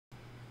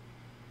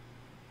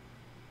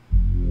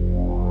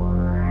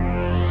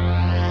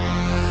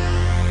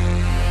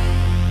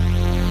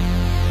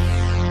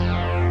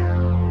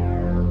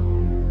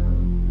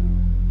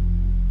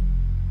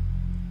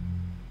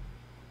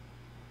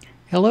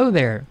Hello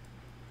there.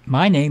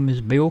 My name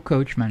is Bill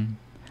Kochman.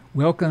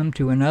 Welcome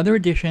to another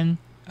edition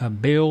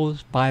of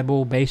Bill's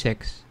Bible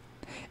Basics.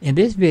 In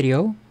this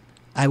video,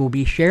 I will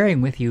be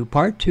sharing with you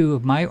part 2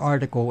 of my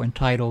article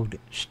entitled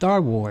Star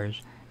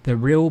Wars, The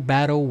Real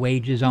Battle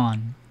Wages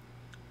On.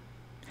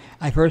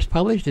 I first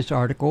published this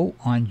article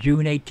on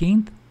June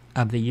 18th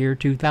of the year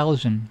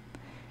 2000,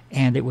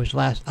 and it was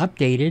last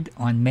updated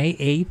on May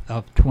 8th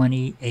of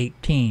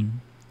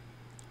 2018.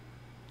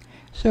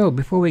 So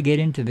before we get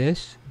into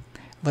this,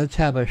 let's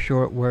have a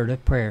short word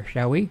of prayer,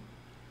 shall we?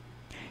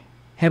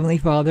 Heavenly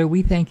Father,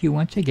 we thank you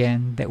once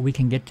again that we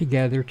can get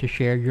together to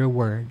share your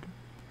word.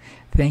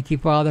 Thank you,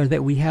 Father,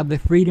 that we have the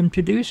freedom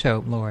to do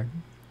so, Lord.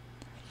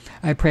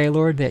 I pray,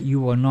 Lord, that you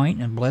will anoint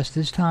and bless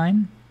this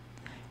time,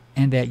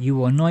 and that you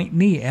will anoint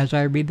me as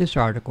I read this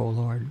article,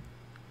 Lord.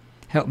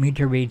 Help me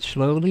to read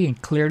slowly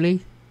and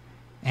clearly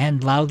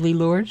and loudly,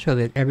 Lord, so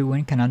that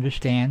everyone can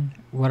understand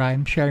what I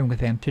am sharing with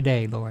them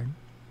today, Lord.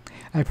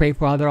 I pray,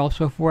 Father,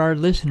 also for our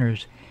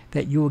listeners,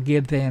 that you will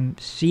give them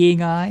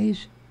seeing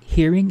eyes,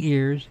 hearing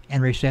ears,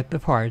 and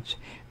receptive hearts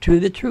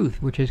to the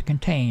truth which is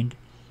contained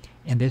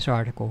in this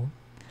article.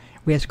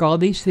 We ask all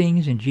these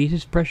things in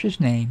Jesus' precious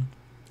name.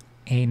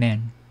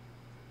 Amen.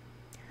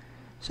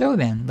 So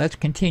then, let's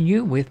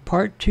continue with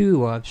part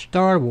 2 of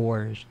Star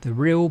Wars, The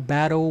Real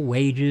Battle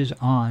Wages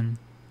On.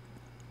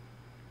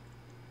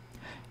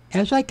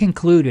 As I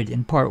concluded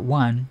in part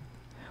 1,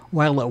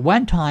 while at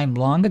one time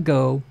long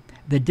ago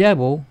the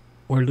devil,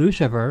 or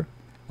Lucifer,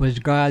 was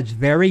God's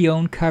very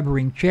own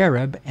covering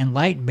cherub and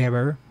light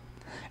bearer,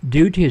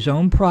 due to his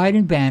own pride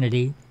and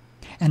vanity,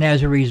 and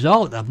as a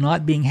result of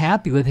not being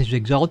happy with his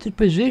exalted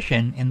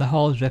position in the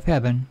halls of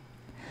heaven,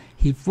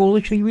 he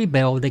foolishly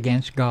rebelled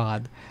against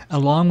God,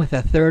 along with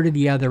a third of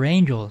the other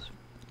angels.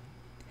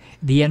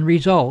 The end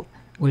result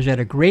was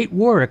that a great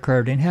war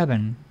occurred in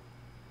heaven.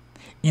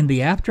 In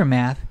the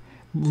aftermath,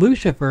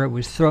 Lucifer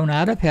was thrown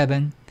out of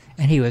heaven,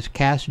 and he was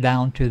cast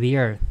down to the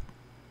earth.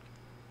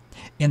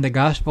 In the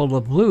Gospel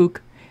of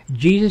Luke,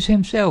 Jesus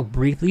himself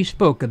briefly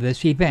spoke of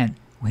this event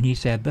when he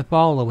said the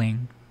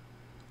following,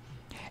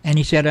 "And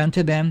he said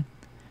unto them,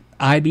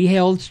 I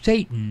beheld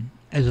Satan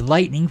as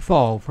lightning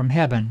fall from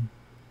heaven."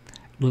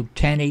 Luke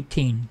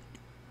 10:18.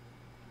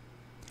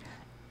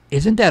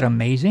 Isn't that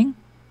amazing?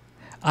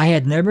 I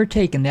had never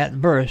taken that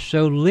verse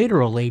so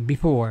literally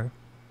before.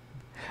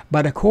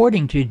 But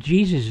according to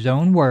Jesus'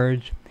 own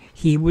words,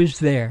 he was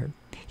there.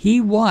 He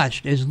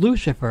watched as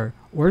Lucifer,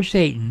 or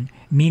Satan,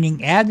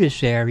 meaning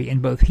adversary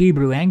in both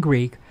Hebrew and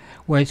Greek,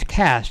 was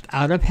cast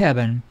out of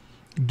heaven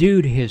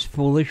due to his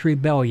foolish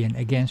rebellion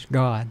against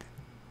God.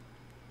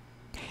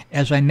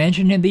 As I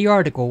mentioned in the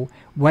article,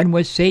 when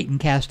was Satan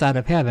cast out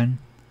of heaven?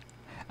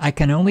 I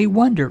can only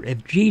wonder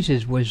if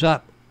Jesus was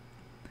up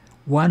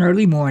one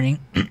early morning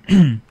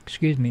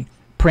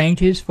praying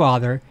to his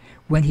Father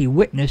when he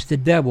witnessed the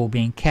devil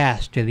being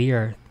cast to the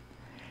earth.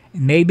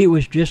 Maybe it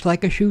was just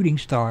like a shooting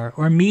star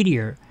or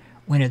meteor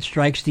when it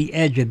strikes the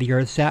edge of the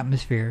earth's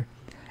atmosphere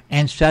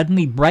and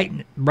suddenly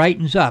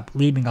brightens up,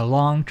 leaving a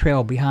long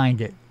trail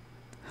behind it.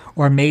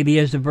 Or maybe,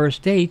 as the verse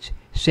states,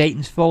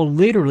 Satan's fall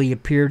literally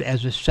appeared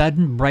as a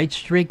sudden bright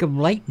streak of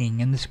lightning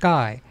in the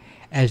sky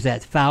as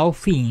that foul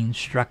fiend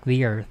struck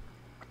the earth.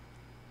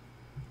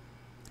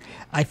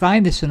 I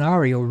find this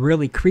scenario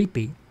really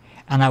creepy,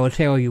 and I will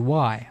tell you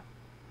why.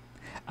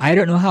 I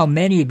don't know how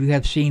many of you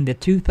have seen the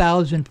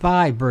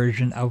 2005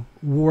 version of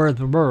War of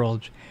the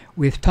Worlds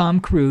with Tom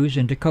Cruise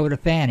and Dakota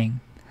Fanning,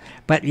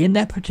 but in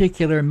that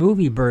particular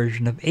movie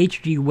version of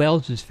H.G.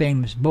 Wells'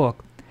 famous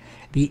book,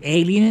 the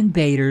alien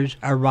invaders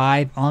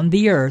arrive on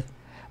the earth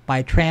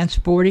by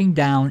transporting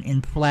down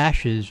in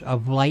flashes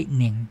of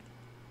lightning.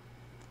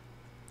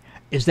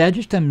 Is that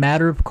just a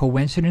matter of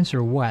coincidence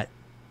or what?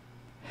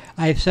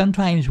 I have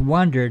sometimes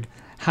wondered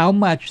how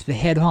much the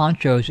head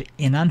honchos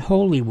in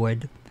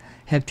Unholywood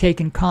have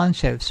taken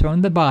concepts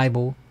from the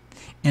Bible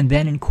and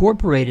then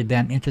incorporated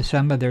them into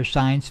some of their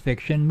science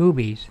fiction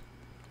movies.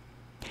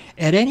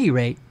 At any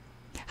rate,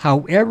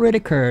 however it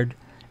occurred,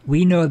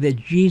 we know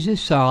that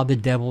Jesus saw the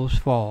devil's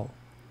fall.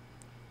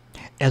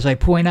 As I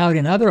point out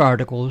in other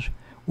articles,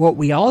 what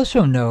we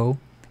also know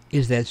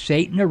is that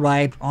Satan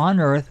arrived on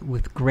earth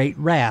with great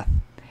wrath,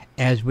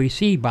 as we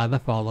see by the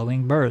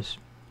following verse.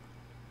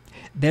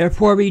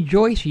 "Therefore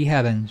rejoice, ye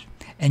heavens,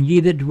 and ye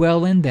that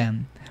dwell in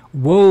them.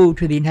 Woe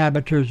to the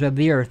inhabitants of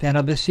the earth and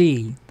of the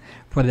sea,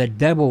 for the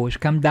devil is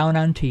come down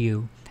unto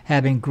you,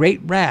 having great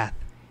wrath,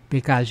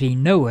 because he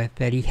knoweth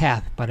that he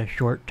hath but a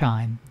short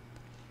time."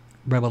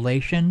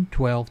 Revelation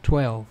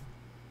 12:12.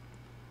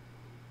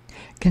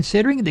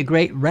 Considering the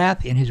great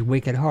wrath in his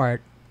wicked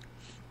heart,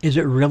 is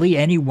it really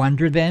any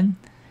wonder then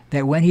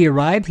that when he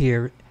arrived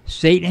here,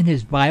 Satan and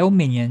his vile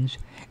minions,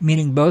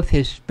 meaning both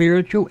his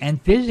spiritual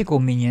and physical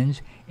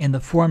minions in the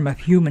form of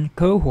human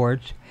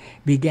cohorts,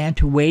 began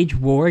to wage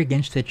war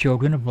against the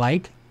children of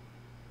light?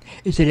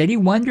 Is it any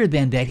wonder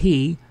then that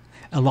he,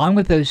 along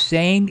with those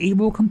same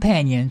evil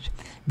companions,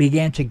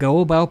 began to go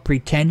about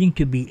pretending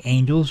to be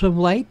angels of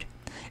light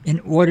in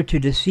order to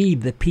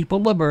deceive the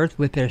people of earth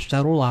with their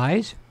subtle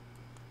eyes?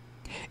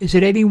 Is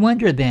it any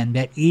wonder then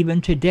that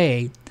even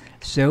today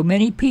so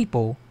many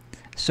people,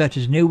 such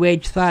as New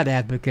Age thought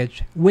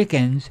advocates,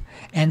 Wiccans,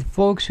 and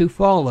folks who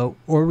follow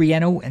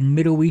Oriental and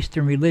Middle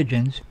Eastern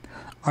religions,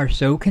 are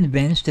so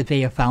convinced that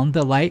they have found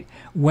the light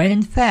when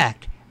in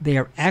fact they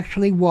are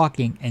actually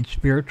walking in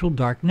spiritual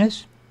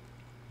darkness?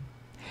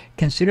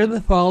 Consider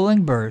the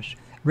following verse,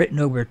 written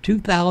over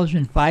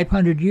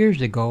 2,500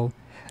 years ago,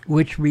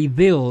 which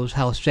reveals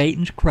how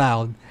Satan's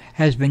crowd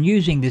has been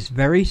using this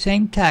very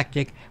same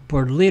tactic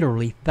for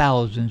literally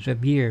thousands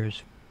of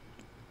years.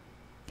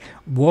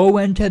 Woe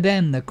unto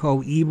them that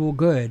call evil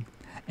good,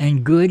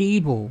 and good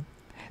evil,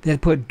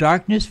 that put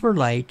darkness for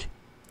light,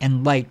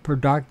 and light for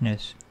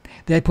darkness,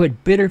 that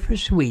put bitter for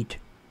sweet,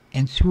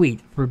 and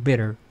sweet for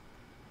bitter.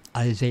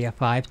 Isaiah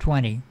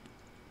 5:20.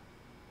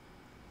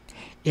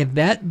 If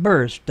that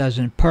verse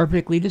doesn't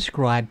perfectly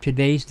describe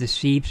today's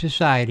deceived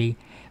society,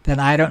 then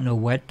I don't know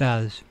what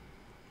does.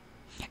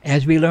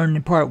 As we learned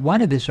in part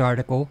 1 of this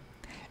article,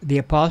 the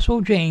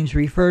Apostle James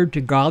referred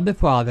to God the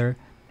Father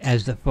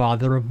as the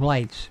Father of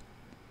lights.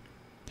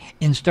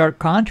 In stark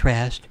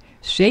contrast,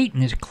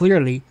 Satan is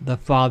clearly the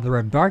father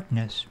of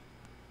darkness.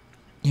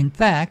 In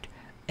fact,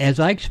 as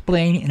I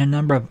explain in a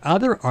number of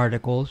other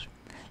articles,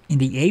 in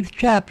the 8th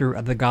chapter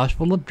of the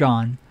Gospel of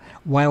John,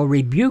 while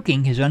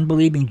rebuking his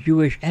unbelieving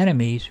Jewish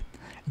enemies,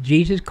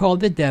 Jesus called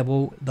the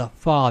devil the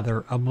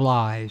father of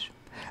lies.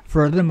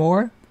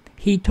 Furthermore,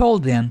 he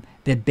told them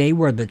that they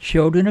were the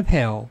children of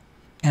hell,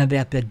 and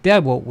that the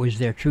devil was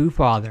their true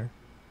father,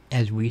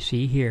 as we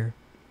see here.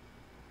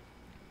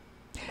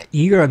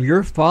 Ye are of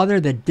your father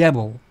the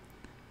devil,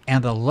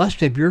 and the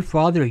lust of your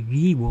father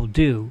ye will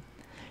do.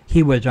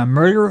 He was a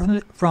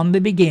murderer from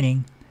the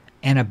beginning,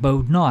 and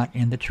abode not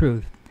in the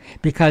truth,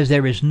 because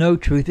there is no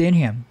truth in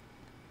him.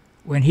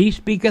 When he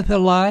speaketh a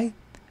lie,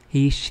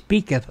 he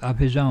speaketh of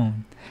his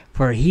own,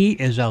 for he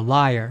is a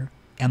liar,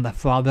 and the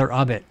father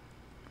of it.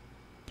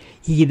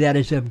 He that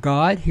is of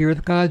God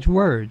heareth God's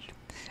words.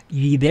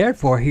 Ye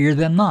therefore hear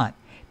them not,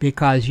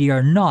 because ye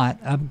are not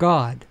of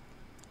God.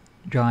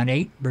 John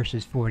 8,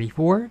 verses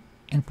 44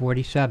 and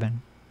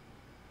 47.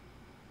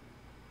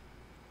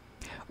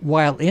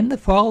 While in the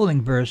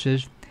following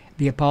verses,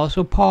 the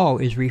Apostle Paul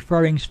is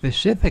referring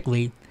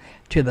specifically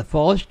to the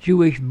false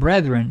Jewish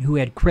brethren who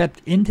had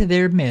crept into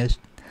their midst,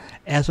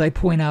 as I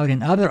point out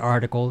in other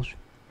articles,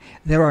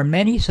 there are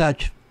many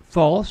such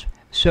false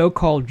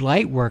so-called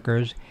light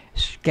workers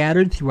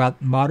scattered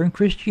throughout modern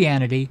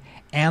Christianity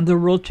and the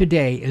world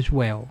today as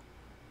well.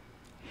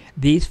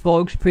 These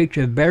folks preach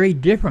a very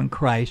different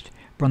Christ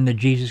from the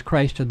Jesus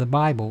Christ of the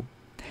Bible,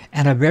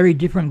 and a very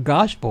different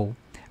gospel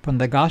from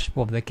the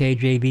gospel of the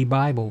KJV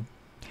Bible.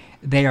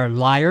 They are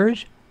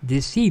liars,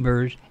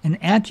 deceivers,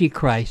 and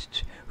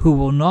antichrists who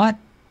will not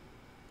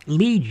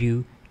lead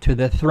you to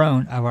the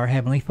throne of our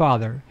Heavenly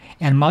Father,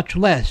 and much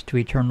less to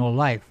eternal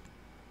life.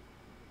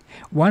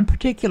 One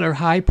particular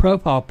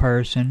high-profile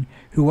person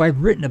who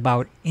I've written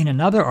about in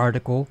another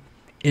article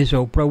is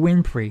Oprah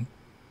Winfrey.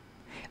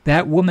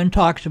 That woman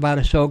talks about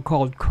a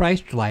so-called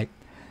Christ-like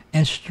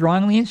and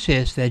strongly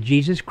insists that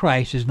Jesus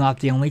Christ is not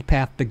the only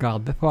path to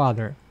God the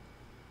Father.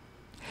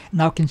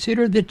 Now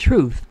consider the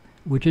truth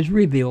which is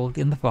revealed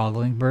in the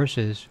following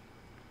verses.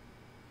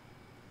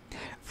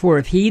 For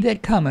if he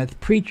that cometh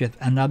preacheth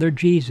another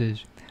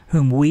Jesus,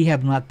 whom we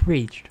have not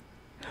preached,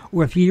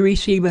 or if ye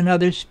receive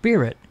another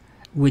Spirit,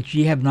 which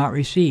ye have not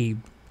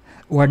received,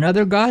 or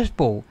another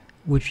gospel,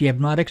 which ye have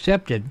not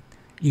accepted,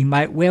 ye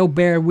might well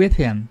bear with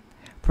him.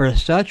 For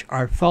such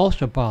are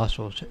false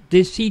apostles,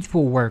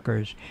 deceitful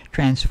workers,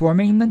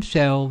 transforming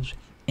themselves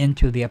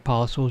into the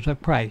apostles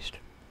of Christ.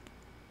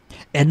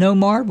 And no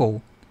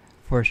marvel,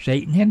 for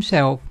Satan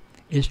himself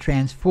is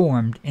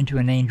transformed into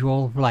an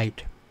angel of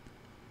light.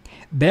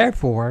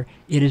 Therefore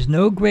it is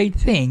no great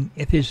thing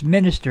if his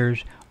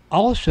ministers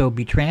also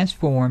be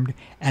transformed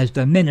as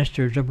the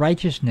ministers of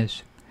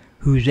righteousness,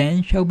 whose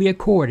end shall be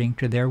according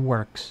to their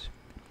works.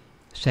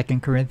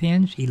 2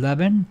 Corinthians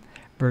 11,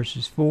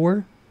 verses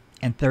 4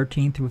 and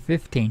 13 through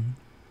 15.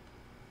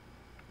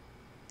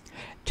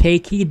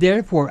 Take heed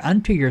therefore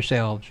unto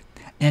yourselves,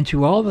 and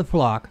to all the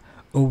flock,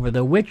 over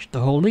the which the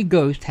Holy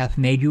Ghost hath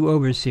made you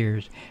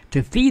overseers,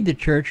 to feed the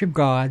church of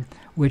God,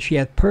 which he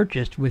hath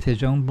purchased with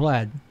his own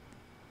blood.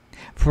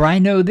 For I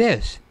know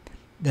this,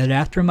 that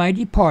after my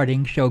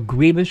departing shall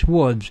grievous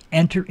wolves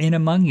enter in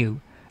among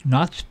you,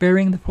 not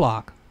sparing the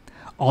flock.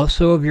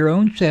 Also of your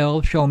own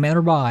selves shall men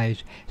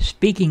arise,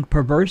 speaking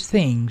perverse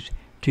things,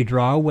 to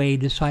draw away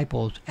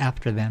disciples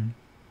after them.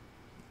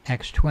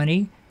 Acts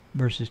 20,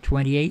 verses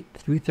 28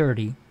 through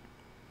 30.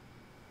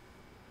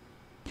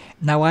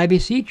 Now I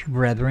beseech you,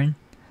 brethren,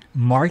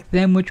 mark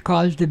them which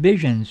cause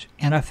divisions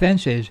and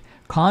offenses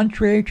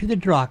contrary to the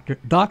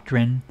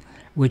doctrine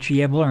which ye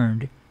have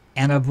learned,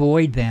 and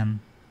avoid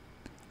them.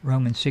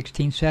 Romans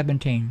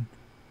 16:17.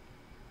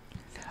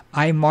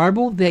 I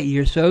marvel that ye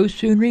are so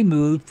soon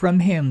removed from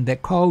him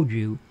that called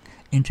you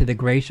into the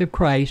grace of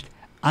Christ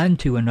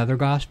unto another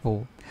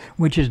gospel,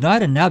 which is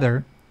not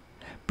another,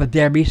 but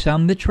there be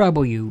some that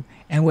trouble you,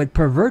 and would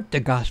pervert the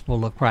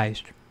gospel of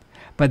Christ.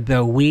 But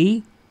though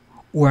we,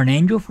 or an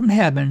angel from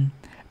heaven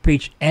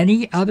preach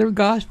any other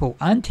gospel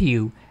unto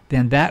you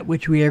than that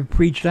which we have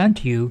preached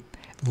unto you,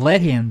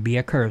 let him be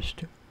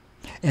accursed.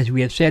 As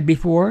we have said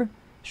before,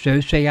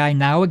 so say I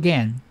now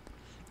again,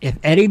 if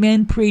any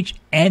man preach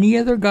any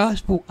other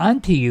gospel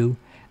unto you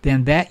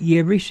than that ye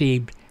have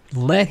received,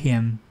 let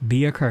him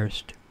be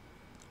accursed.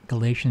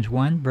 Galatians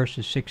 1,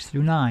 verses 6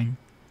 through 9.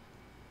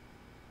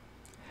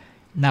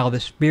 Now the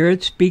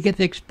Spirit speaketh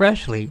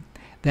expressly,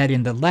 that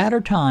in the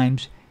latter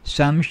times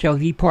some shall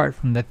depart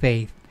from the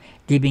faith,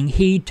 giving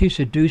heed to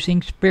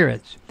seducing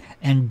spirits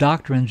and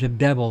doctrines of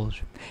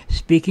devils,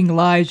 speaking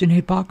lies and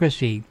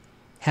hypocrisy,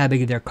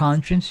 having their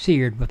conscience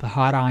seared with a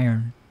hot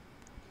iron.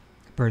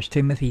 1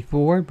 Timothy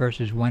 4,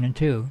 verses 1 and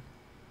 2.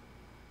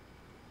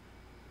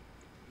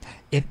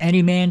 If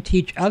any man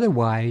teach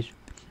otherwise,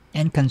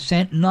 and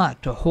consent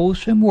not to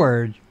wholesome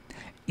words,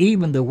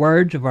 even the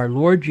words of our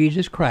Lord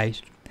Jesus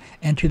Christ,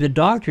 and to the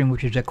doctrine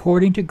which is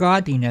according to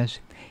godliness,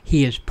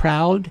 he is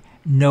proud,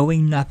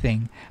 knowing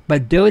nothing,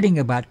 but doting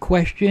about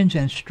questions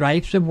and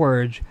strifes of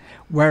words,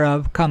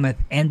 whereof cometh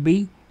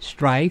envy,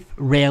 strife,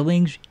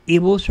 railings,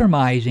 evil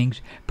surmisings,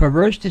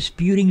 perverse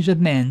disputings of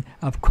men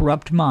of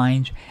corrupt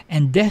minds,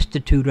 and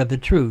destitute of the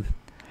truth,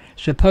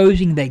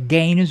 supposing that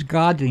gain is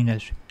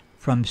godliness.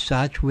 From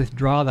such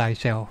withdraw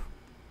thyself.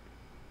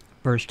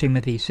 1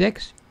 Timothy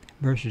 6,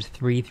 verses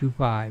 3 through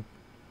 5.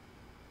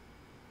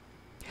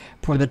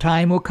 For the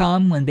time will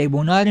come when they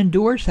will not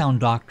endure sound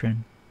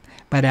doctrine,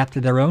 but after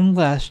their own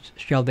lusts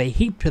shall they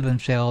heap to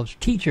themselves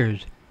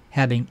teachers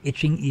having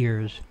itching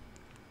ears.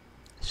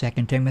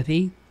 2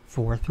 Timothy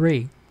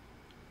 4:3.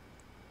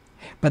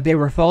 But there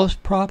were false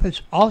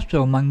prophets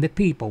also among the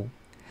people,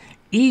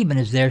 even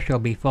as there shall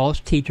be false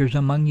teachers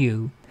among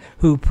you,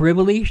 who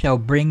privily shall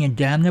bring in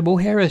damnable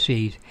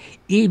heresies,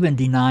 even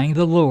denying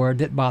the Lord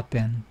that bought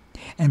them,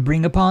 and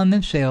bring upon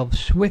themselves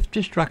swift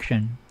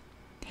destruction.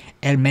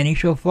 And many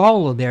shall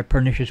follow their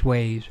pernicious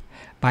ways,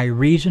 by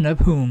reason of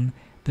whom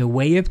the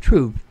way of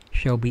truth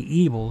shall be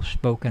evil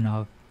spoken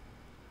of.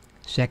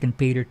 2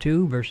 Peter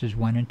 2, verses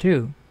 1 and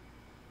 2.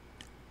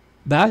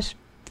 Thus,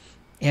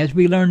 as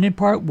we learned in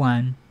Part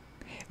 1,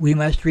 we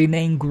must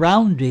remain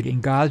grounded in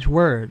God's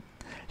Word,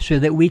 so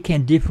that we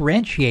can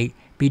differentiate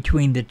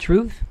between the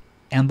truth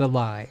and the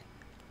lie.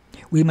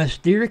 We must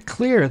steer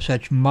clear of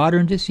such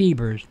modern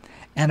deceivers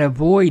and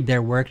avoid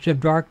their works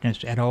of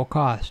darkness at all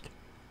cost.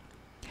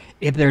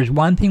 If there's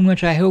one thing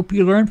which I hope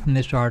you learn from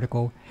this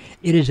article,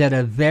 it is that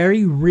a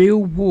very real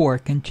war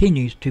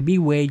continues to be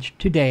waged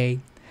today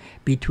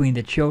between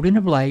the children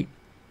of light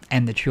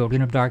and the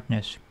children of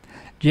darkness,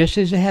 just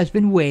as it has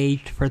been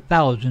waged for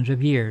thousands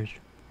of years.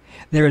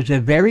 There is a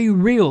very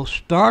real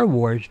Star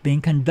Wars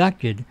being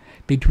conducted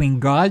between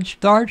God's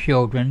star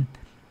children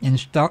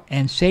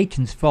and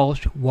Satan's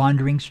false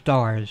wandering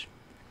stars.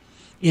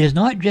 It is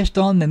not just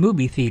on the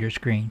movie theater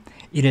screen.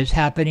 It is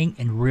happening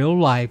in real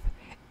life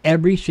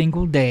every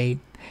single day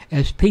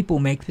as people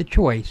make the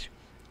choice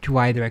to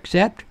either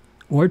accept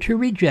or to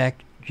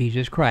reject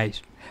Jesus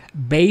Christ,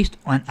 based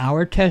on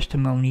our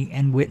testimony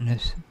and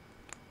witness.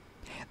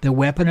 The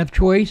weapon of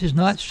choice is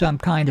not some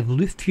kind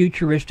of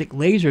futuristic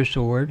laser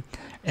sword,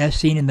 as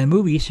seen in the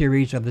movie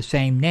series of the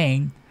same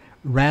name.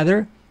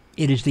 Rather,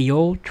 it is the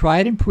old,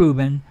 tried and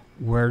proven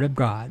Word of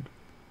God.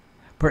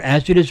 For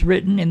as it is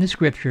written in the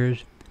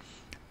Scriptures,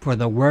 for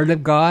the Word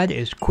of God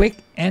is quick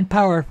and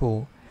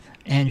powerful,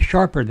 and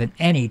sharper than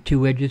any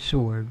two-edged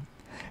sword,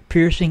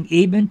 piercing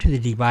even to the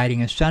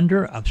dividing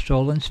asunder of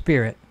soul and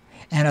spirit,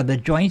 and of the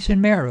joints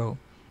and marrow,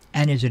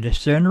 and is a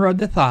discerner of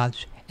the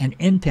thoughts and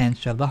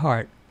intents of the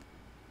heart.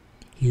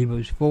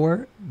 Hebrews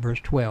 4, verse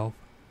 12.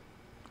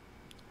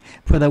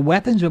 For the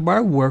weapons of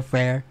our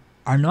warfare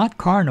are not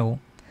carnal,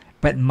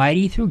 but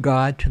mighty through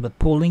God to the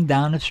pulling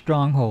down of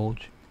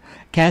strongholds,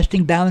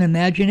 casting down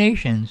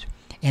imaginations,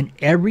 and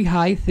every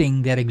high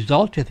thing that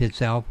exalteth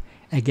itself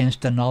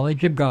against the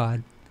knowledge of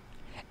God,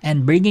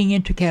 and bringing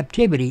into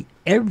captivity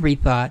every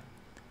thought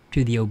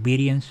to the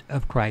obedience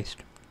of Christ.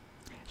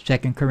 2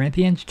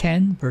 Corinthians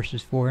 10,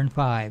 verses 4 and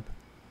 5.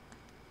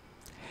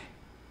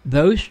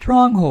 Those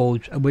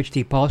strongholds of which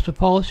the Apostle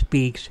Paul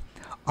speaks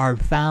are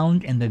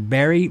found in the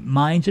very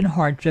minds and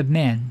hearts of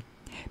men,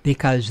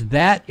 because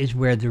that is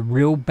where the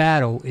real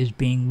battle is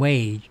being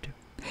waged.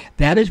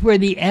 That is where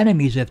the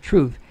enemies of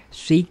truth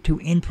seek to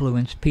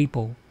influence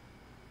people.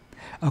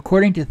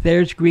 According to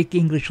Thayer's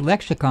Greek-English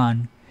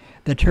lexicon,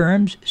 the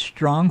terms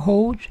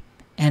strongholds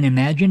and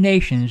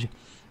imaginations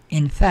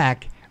in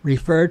fact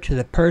refer to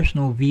the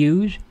personal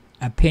views,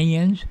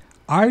 opinions,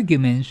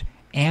 arguments,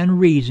 and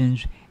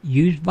reasons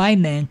used by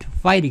men to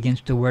fight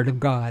against the Word of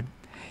God.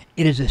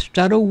 It is a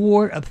subtle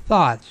war of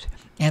thoughts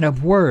and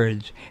of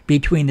words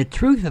between the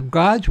truth of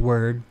God's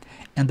Word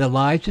and the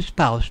lies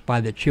espoused by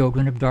the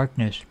children of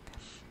darkness.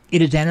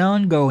 It is an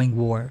ongoing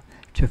war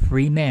to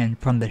free men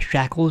from the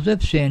shackles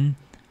of sin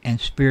and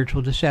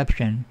spiritual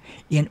deception,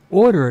 in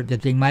order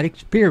that they might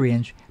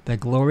experience the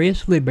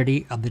glorious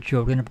liberty of the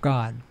children of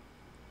God.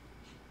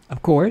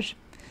 Of course,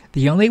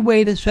 the only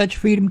way that such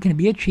freedom can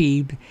be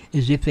achieved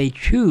is if they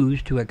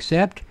choose to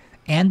accept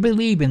and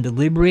believe in the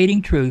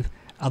liberating truth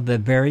of the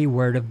very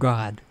word of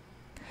God.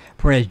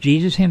 For as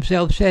Jesus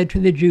himself said to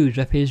the Jews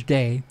of his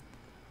day,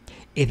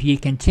 If ye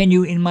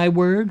continue in my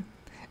word,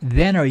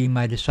 then are ye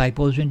my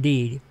disciples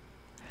indeed,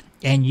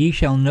 and ye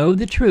shall know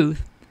the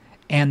truth,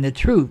 and the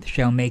truth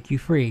shall make you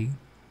free.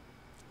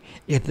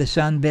 If the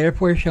Son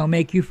therefore shall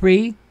make you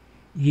free,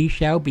 ye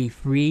shall be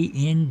free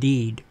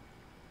indeed.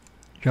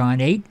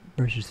 John 8,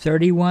 verses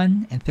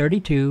 31 and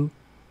 32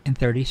 and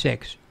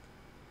 36.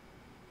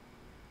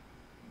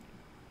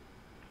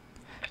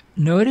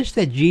 Notice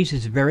that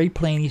Jesus very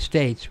plainly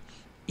states,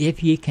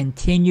 If ye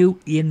continue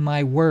in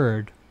my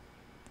word.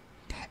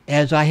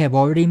 As I have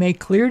already made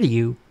clear to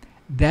you,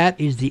 that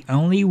is the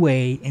only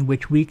way in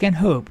which we can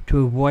hope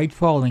to avoid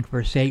falling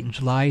for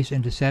Satan's lies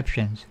and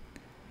deceptions.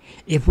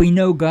 If we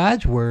know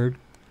God's word,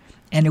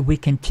 and if we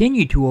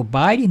continue to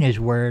abide in his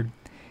word,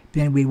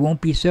 then we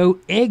won't be so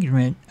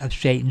ignorant of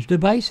Satan's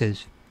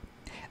devices.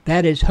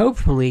 That is,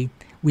 hopefully,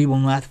 we will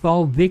not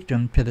fall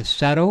victim to the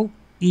subtle,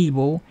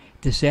 evil,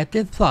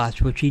 deceptive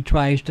thoughts which he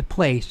tries to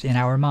place in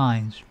our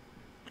minds.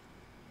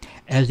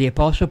 As the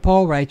Apostle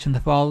Paul writes in the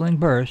following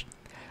verse,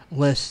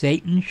 lest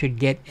Satan should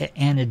get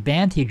an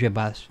advantage of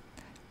us,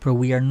 for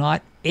we are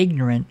not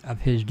ignorant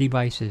of his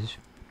devices.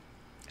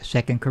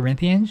 2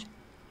 Corinthians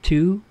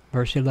 2,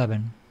 verse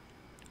 11.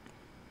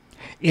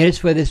 It is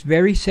for this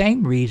very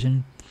same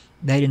reason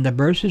that in the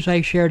verses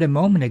I shared a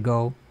moment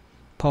ago,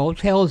 Paul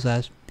tells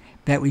us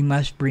that we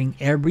must bring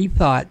every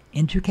thought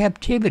into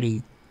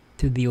captivity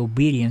to the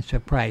obedience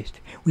of Christ.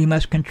 We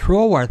must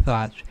control our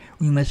thoughts.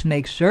 We must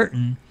make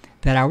certain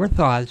that our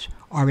thoughts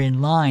are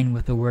in line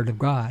with the Word of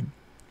God.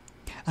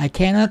 I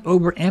cannot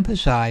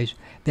overemphasize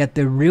that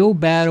the real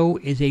battle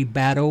is a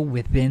battle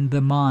within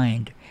the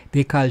mind,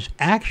 because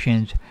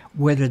actions,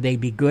 whether they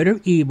be good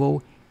or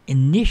evil,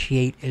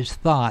 initiate as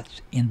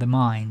thoughts in the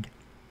mind.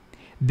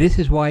 This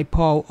is why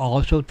Paul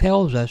also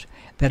tells us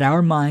that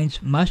our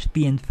minds must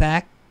be in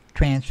fact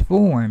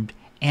transformed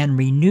and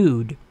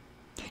renewed.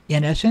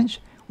 In essence,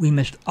 we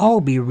must all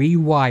be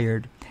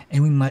rewired,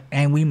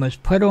 and we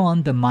must put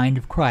on the mind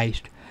of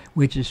Christ,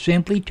 which is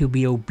simply to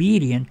be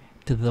obedient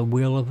to the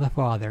will of the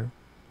Father.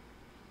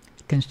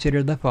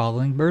 Consider the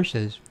following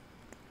verses.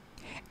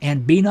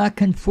 And be not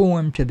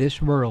conformed to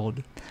this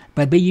world,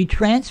 but be ye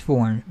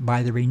transformed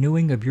by the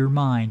renewing of your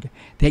mind,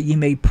 that ye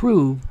may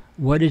prove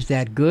what is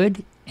that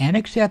good and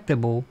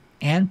acceptable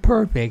and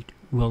perfect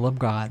will of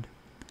God.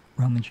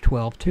 Romans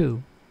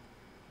 12:2.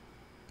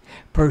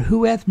 For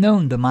who hath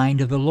known the mind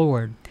of the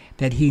Lord,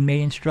 that he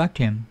may instruct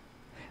him?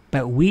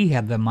 But we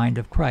have the mind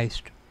of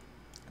Christ.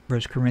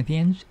 1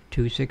 Corinthians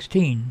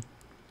 2:16.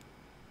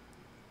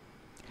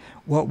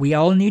 What we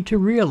all need to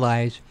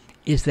realize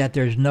is that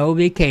there's no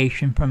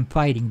vacation from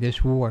fighting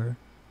this war.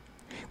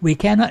 We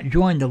cannot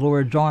join the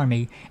Lord's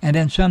army and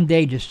then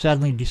someday just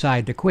suddenly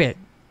decide to quit.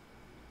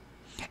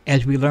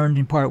 As we learned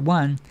in part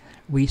 1,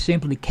 we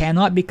simply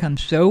cannot become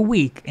so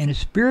weak in a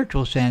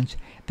spiritual sense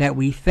that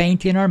we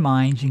faint in our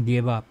minds and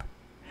give up.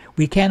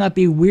 We cannot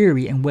be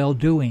weary in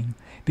well-doing,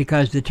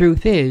 because the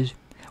truth is,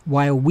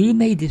 while we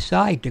may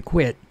decide to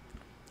quit,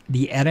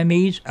 the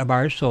enemies of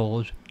our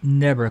souls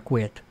never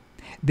quit.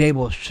 They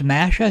will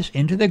smash us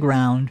into the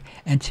ground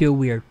until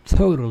we are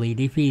totally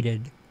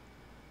defeated.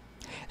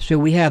 So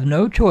we have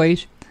no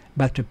choice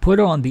but to put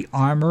on the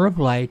armor of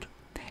light,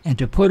 and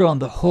to put on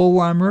the whole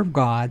armor of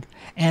God,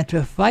 and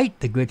to fight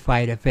the good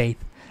fight of faith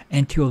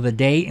until the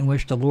day in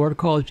which the Lord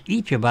calls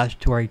each of us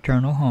to our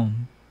eternal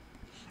home.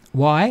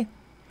 Why?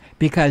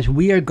 Because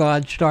we are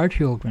God's star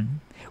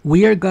children.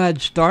 We are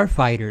God's star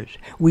fighters.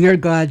 We are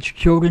God's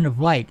children of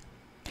light.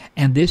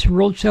 And this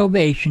world's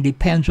salvation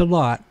depends a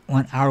lot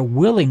on our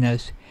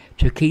willingness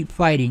to keep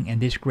fighting in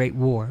this great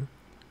war.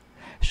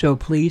 So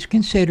please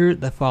consider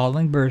the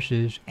following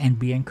verses and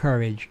be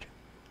encouraged.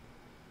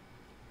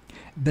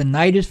 The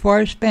night is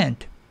far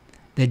spent,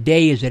 the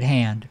day is at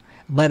hand.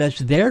 Let us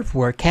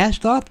therefore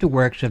cast off the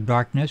works of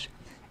darkness,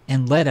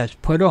 and let us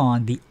put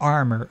on the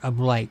armor of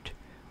light.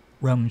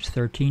 Romans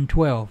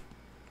 13:12.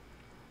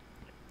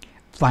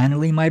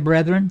 Finally, my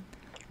brethren,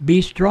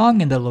 be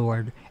strong in the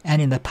Lord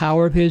and in the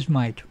power of his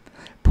might.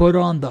 Put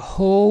on the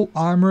whole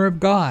armor of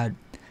God,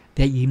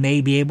 that ye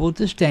may be able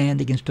to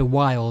stand against the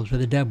wiles of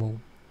the devil.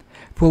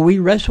 For we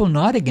wrestle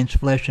not against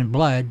flesh and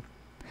blood,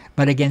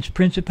 but against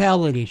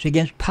principalities,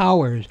 against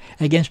powers,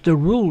 against the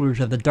rulers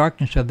of the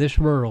darkness of this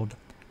world,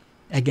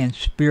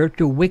 against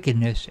spiritual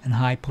wickedness in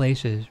high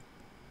places.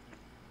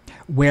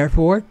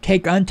 Wherefore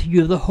take unto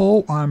you the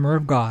whole armor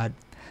of God,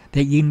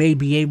 that ye may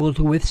be able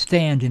to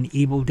withstand in the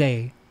evil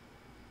day.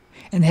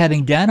 And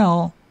having done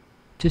all,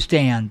 to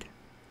stand.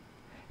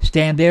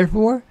 Stand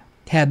therefore,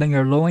 having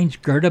your loins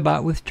girt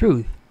about with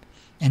truth,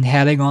 and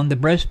having on the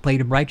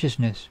breastplate of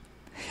righteousness,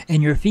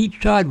 and your feet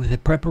shod with the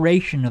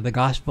preparation of the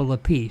gospel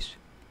of peace.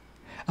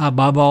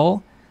 Above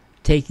all,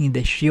 taking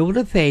the shield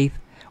of faith,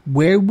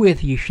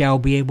 wherewith ye shall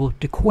be able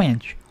to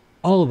quench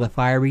all the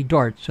fiery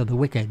darts of the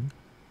wicked.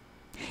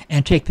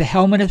 And take the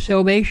helmet of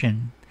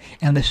salvation,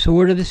 and the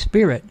sword of the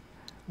Spirit,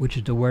 which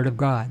is the word of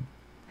God,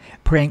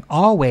 praying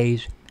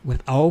always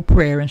with all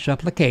prayer and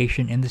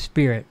supplication in the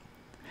Spirit,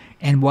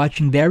 and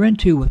watching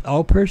thereunto with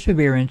all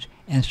perseverance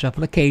and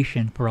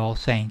supplication for all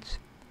saints.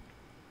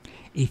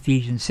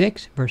 Ephesians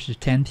 6, verses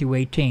 10 through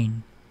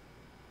 18.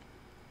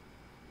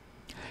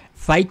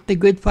 Fight the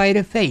good fight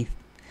of faith.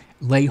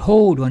 Lay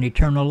hold on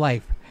eternal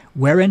life,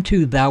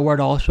 whereunto thou art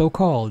also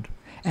called,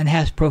 and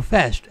hast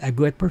professed a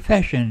good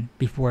profession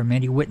before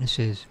many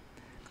witnesses.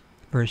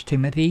 1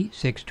 Timothy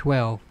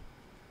 6:12.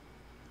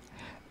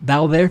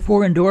 Thou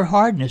therefore endure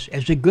hardness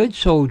as a good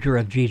soldier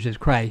of Jesus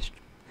Christ.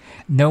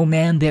 No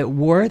man that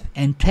warreth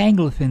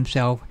entangleth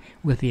himself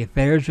with the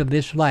affairs of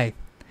this life,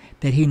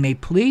 that he may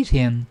please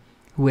him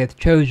who hath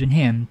chosen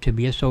him to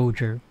be a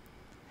soldier.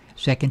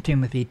 2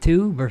 Timothy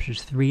 2,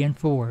 verses 3 and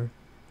 4.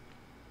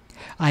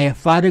 I have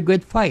fought a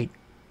good fight.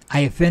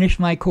 I have finished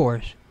my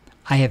course.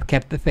 I have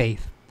kept the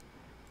faith.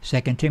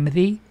 2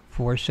 Timothy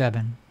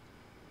 4:7.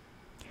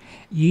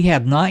 Ye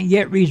have not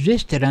yet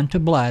resisted unto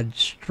blood,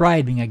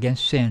 striving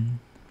against sin.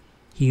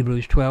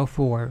 Hebrews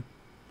 12:4.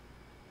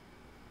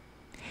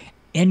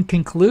 In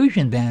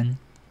conclusion, then,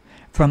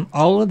 from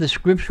all of the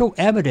scriptural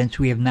evidence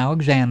we have now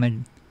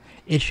examined,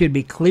 it should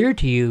be clear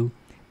to you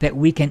that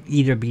we can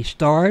either be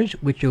stars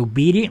which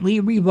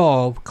obediently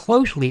revolve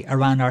closely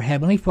around our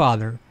Heavenly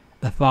Father,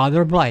 the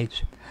Father of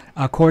lights,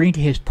 according to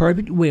His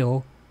perfect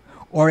will,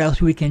 or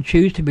else we can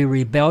choose to be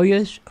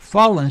rebellious,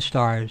 fallen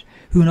stars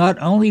who not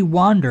only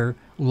wander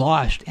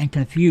lost and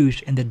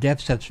confused in the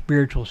depths of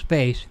spiritual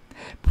space,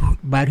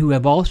 but who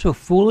have also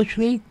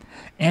foolishly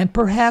and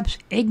perhaps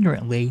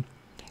ignorantly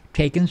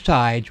taken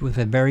sides with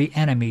the very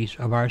enemies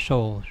of our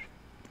souls.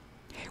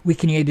 We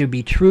can either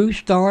be true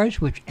stars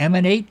which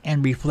emanate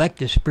and reflect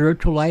the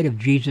spiritual light of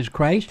Jesus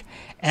Christ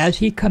as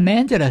He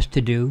commanded us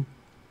to do,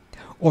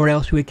 or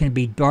else we can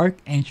be dark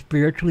and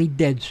spiritually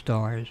dead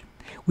stars.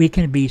 We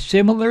can be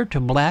similar to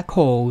black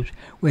holes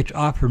which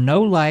offer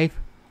no life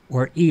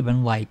or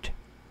even light.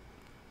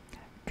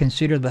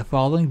 Consider the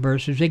following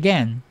verses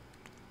again.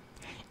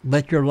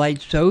 Let your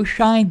light so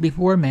shine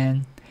before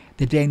men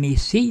that they may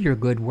see your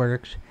good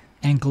works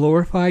and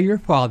glorify your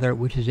Father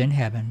which is in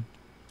heaven.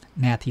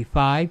 Matthew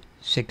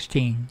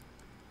 5:16.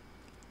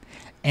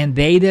 And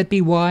they that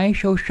be wise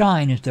shall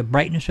shine as the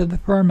brightness of the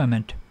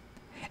firmament,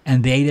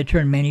 and they that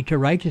turn many to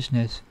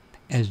righteousness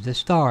as the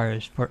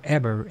stars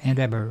forever and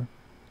ever.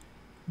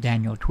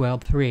 Daniel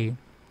 12:3.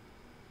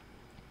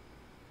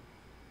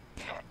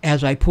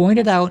 As I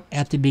pointed out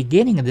at the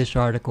beginning of this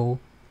article,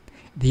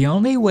 the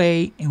only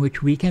way in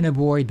which we can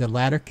avoid the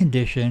latter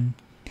condition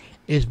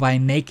is by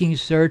making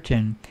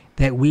certain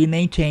that we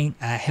maintain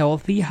a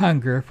healthy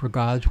hunger for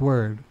God's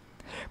Word.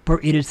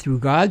 For it is through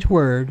God's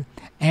Word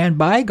and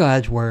by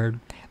God's Word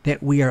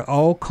that we are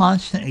all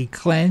constantly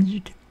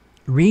cleansed,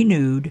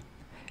 renewed,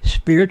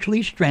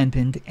 spiritually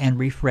strengthened, and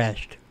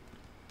refreshed.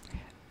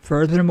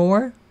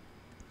 Furthermore,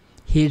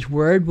 His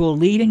Word will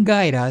lead and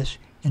guide us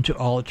into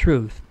all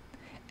truth,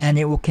 and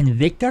it will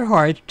convict our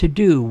hearts to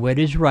do what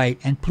is right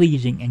and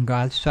pleasing in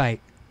God's sight.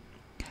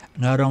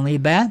 Not only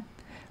that,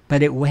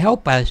 but it will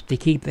help us to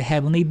keep the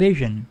heavenly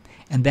vision,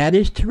 and that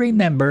is to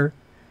remember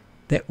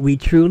that we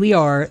truly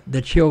are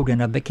the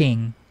children of the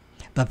King,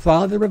 the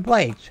Father of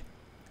lights.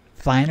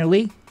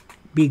 Finally,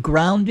 being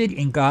grounded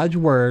in God's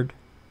Word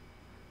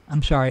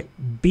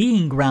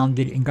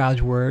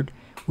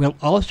will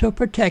also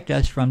protect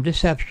us from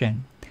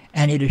deception,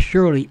 and it is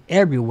surely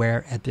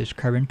everywhere at this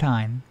current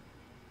time.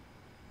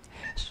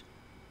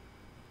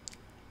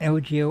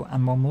 Elgio,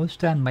 I'm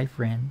almost done, my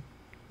friend.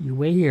 You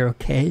wait here,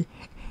 okay?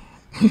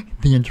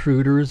 The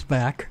intruder is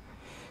back.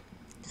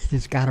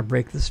 He's got to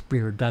break the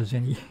spirit,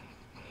 doesn't he?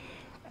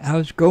 I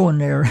was going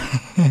there.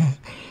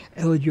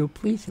 Elgio,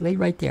 please lay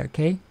right there,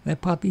 okay?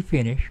 Let Poppy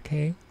finish,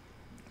 okay?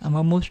 I'm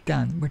almost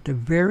done. We're at the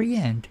very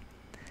end.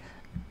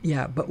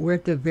 Yeah, but we're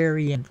at the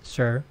very end,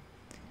 sir.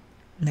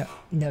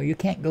 No, you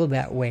can't go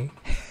that way.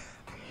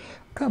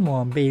 Come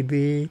on,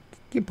 baby.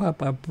 Give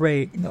Papa a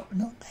break. No,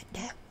 not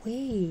that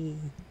way.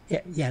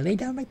 Yeah, lay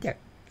down right there.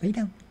 Lay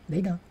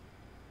down.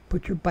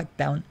 Put your butt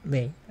down.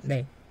 Lay.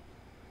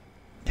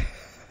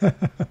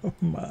 Oh,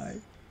 my.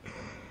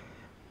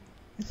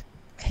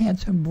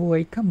 Handsome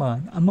boy, come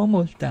on. I'm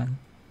almost done.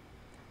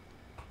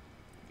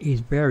 He's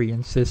very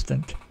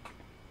insistent.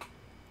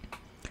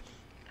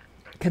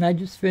 Can I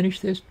just finish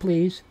this,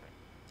 please?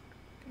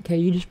 Okay,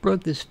 you just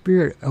broke the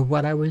spirit of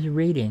what I was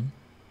reading.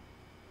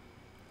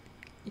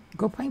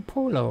 Go find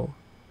Polo.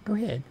 Go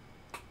ahead.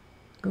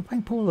 Go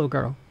find Polo,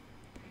 girl.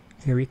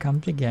 Here he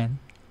comes again.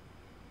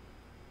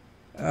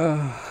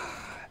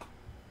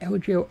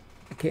 Elgio,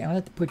 okay, I'll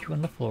have to put you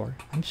on the floor.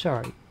 I'm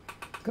sorry.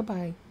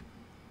 Goodbye.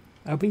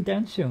 I'll be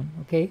done soon,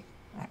 okay?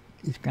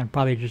 He's going to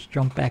probably just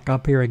jump back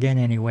up here again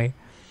anyway.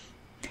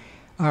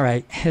 All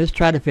right, let's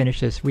try to finish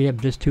this. We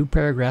have just 2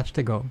 paragraphs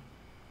to go.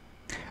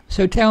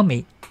 So tell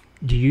me,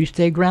 do you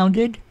stay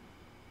grounded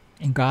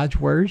in God's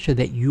Word so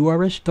that you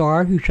are a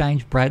star who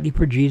shines brightly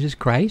for Jesus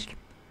Christ?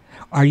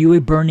 Are you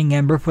a burning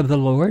ember for the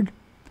Lord?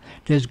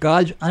 Does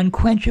God's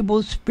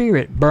unquenchable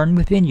Spirit burn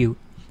within you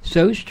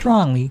so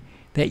strongly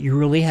that you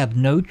really have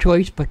no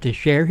choice but to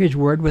share His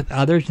Word with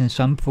others in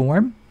some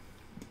form?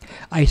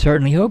 I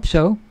certainly hope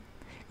so.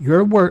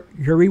 Your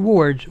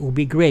rewards will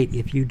be great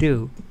if you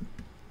do.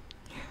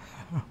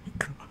 Oh,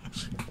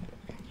 gosh.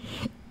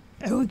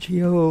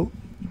 LGO.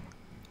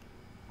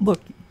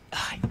 Look,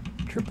 I'm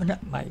tripping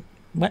up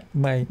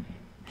my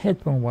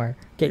headphone wire.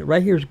 Okay,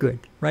 right here's good.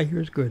 Right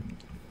here's good.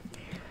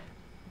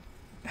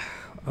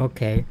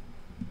 Okay.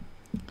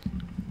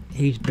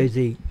 He's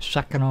busy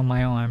sucking on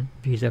my arm.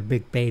 He's a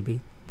big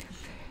baby.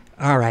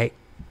 All right.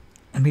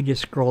 Let me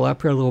just scroll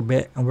up here a little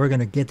bit, and we're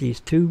going to get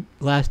these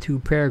last two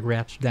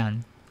paragraphs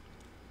done.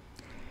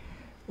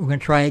 We're going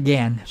to try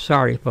again.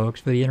 Sorry,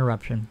 folks, for the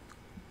interruption.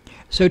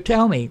 So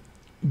tell me,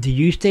 do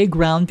you stay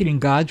grounded in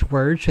God's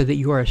Word so that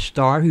you are a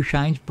star who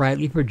shines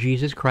brightly for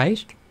Jesus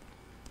Christ?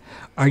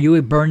 Are you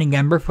a burning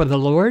ember for the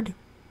Lord?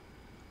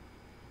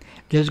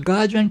 Does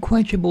God's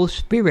unquenchable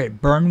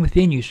Spirit burn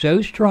within you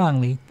so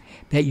strongly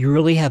that you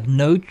really have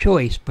no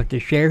choice but to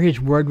share His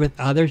Word with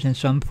others in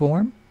some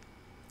form?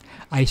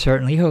 I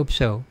certainly hope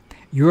so.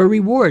 Your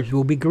rewards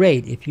will be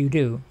great if you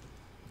do.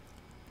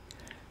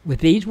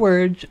 With these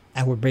words,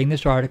 I will bring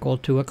this article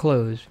to a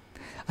close.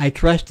 I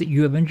trust that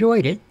you have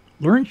enjoyed it,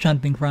 learned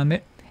something from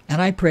it,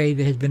 and I pray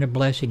that it has been a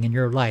blessing in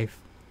your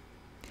life.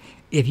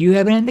 If you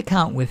have an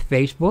account with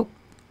Facebook,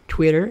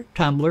 Twitter,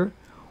 Tumblr,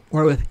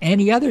 or with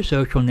any other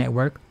social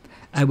network,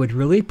 I would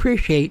really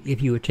appreciate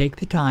if you would take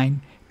the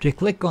time to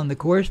click on the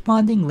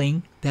corresponding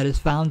link that is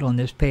found on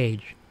this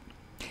page.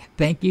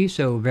 Thank you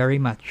so very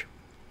much.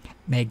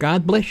 May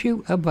God bless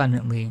you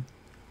abundantly.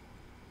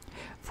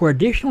 For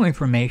additional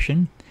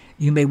information,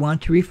 you may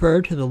want to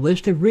refer to the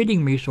list of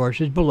reading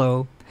resources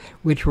below,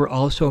 which were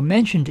also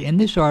mentioned in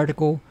this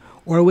article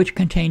or which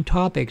contain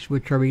topics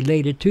which are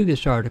related to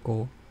this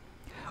article.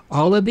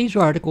 All of these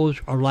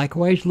articles are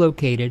likewise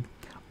located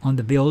on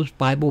the Bill's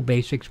Bible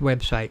Basics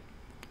website.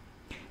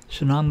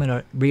 So now I'm going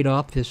to read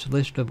off this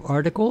list of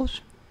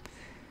articles.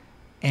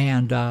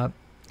 And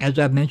as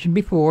I've mentioned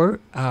before,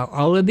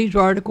 all of these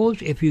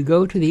articles, if you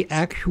go to the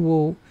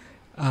actual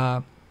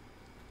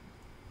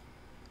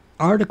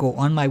article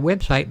on my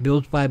website,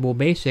 Bill's Bible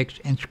Basics,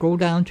 and scroll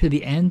down to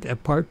the end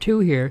of part 2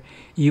 here,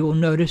 you will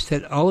notice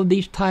that all of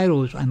these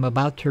titles I'm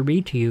about to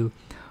read to you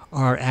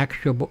are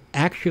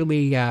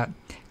actually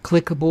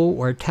clickable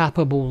or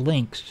tappable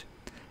links.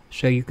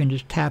 So you can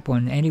just tap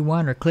on any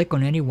one or click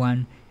on any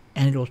one,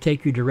 and it'll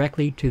take you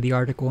directly to the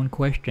article in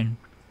question.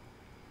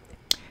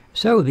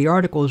 So the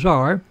articles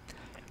are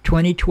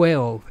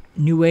 2012,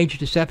 New Age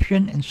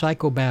Deception and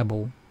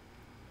Psychobabble,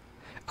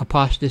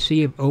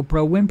 Apostasy of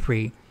Oprah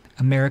Winfrey,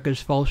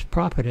 America's False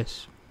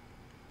Prophetess,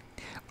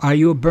 Are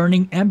You a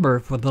Burning Ember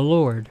for the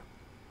Lord?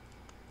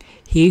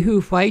 He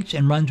Who Fights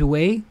and Runs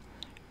Away,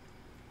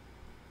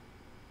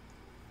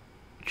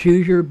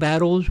 Choose Your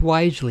Battles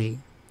Wisely.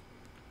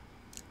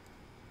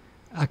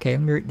 Okay,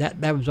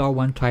 that was all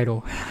one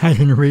title. I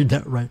didn't read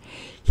that right.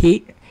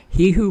 He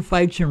Who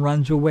Fights and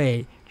Runs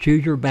Away,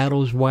 Choose Your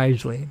Battles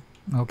Wisely.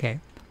 Okay.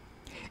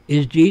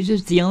 Is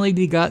Jesus the only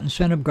begotten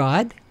Son of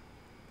God?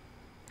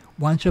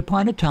 Once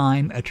upon a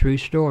time, a true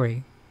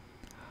story.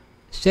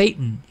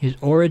 Satan, his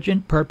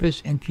origin,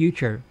 purpose, and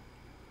future.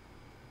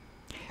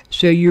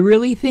 So you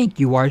really think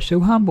you are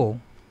so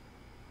humble?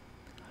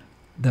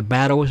 The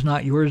battle is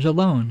not yours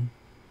alone.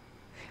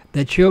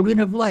 The children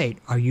of light,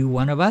 are you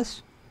one of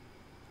us?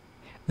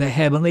 The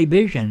heavenly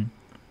vision,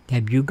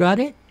 have you got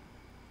it?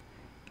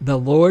 The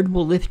Lord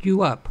will lift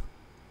you up.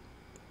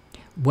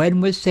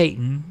 When was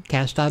Satan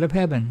cast out of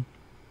heaven?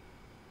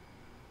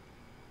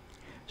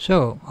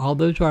 So, all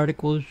those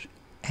articles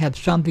have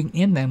something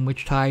in them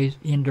which ties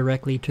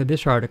indirectly to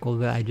this article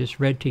that I just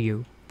read to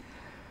you.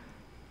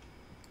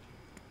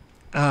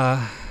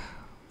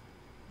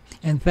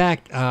 In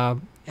fact,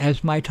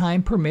 as my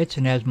time permits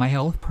and as my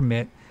health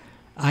permit,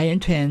 I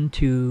intend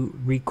to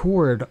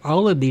record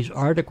all of these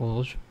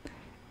articles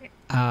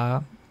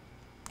and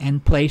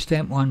place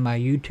them on my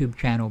YouTube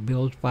channel,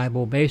 Bill's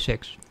Bible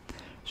Basics.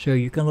 So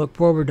you can look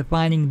forward to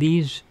finding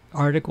these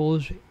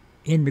articles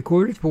in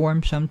recorded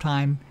form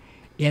sometime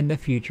in the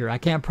future. I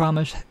can't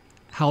promise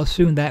how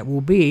soon that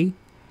will be,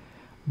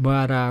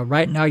 but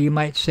right now you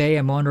might say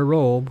I'm on a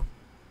roll,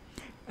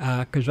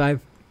 because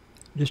I've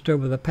just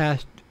over the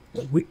past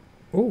week,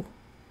 or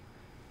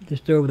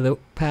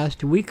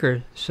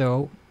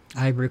so,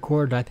 I've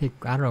recorded, I think,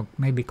 I don't know,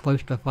 maybe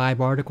close to 5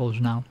 articles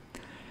now.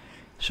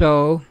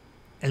 So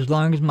as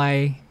long as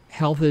my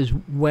health is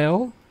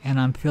well and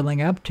I'm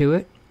feeling up to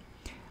it,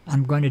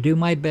 I'm going to do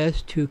my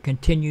best to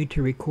continue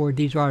to record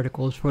these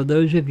articles for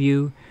those of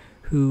you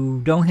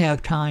who don't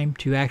have time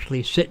to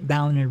actually sit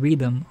down and read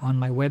them on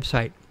my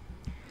website.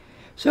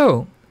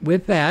 So,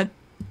 with that,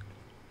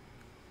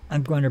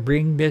 I'm going to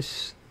bring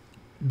this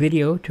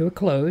video to a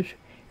close.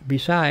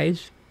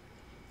 Besides,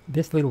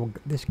 this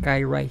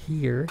guy right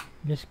here,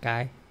 this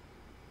guy,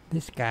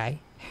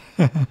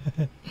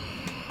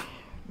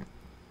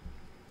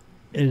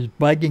 is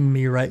bugging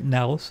me right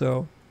now.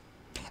 So,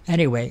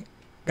 anyway,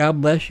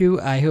 God bless you.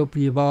 I hope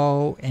you've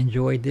all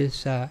enjoyed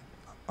this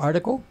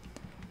article.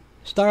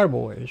 Star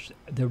Wars,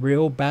 the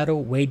real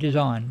battle wages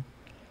on.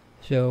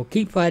 So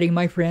keep fighting,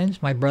 my friends,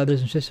 my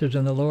brothers and sisters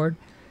in the Lord.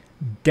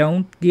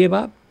 Don't give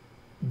up.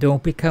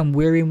 Don't become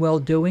weary in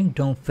well-doing.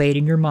 Don't fade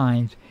in your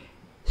minds.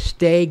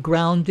 Stay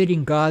grounded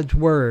in God's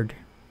Word.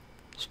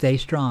 Stay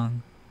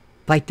strong.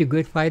 Fight the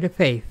good fight of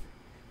faith.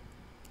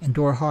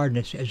 Endure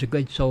hardness as a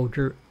good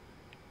soldier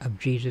of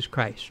Jesus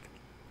Christ.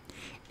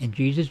 In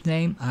Jesus'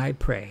 name I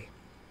pray.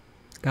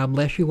 God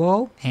bless you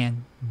all,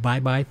 and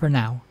bye-bye for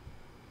now.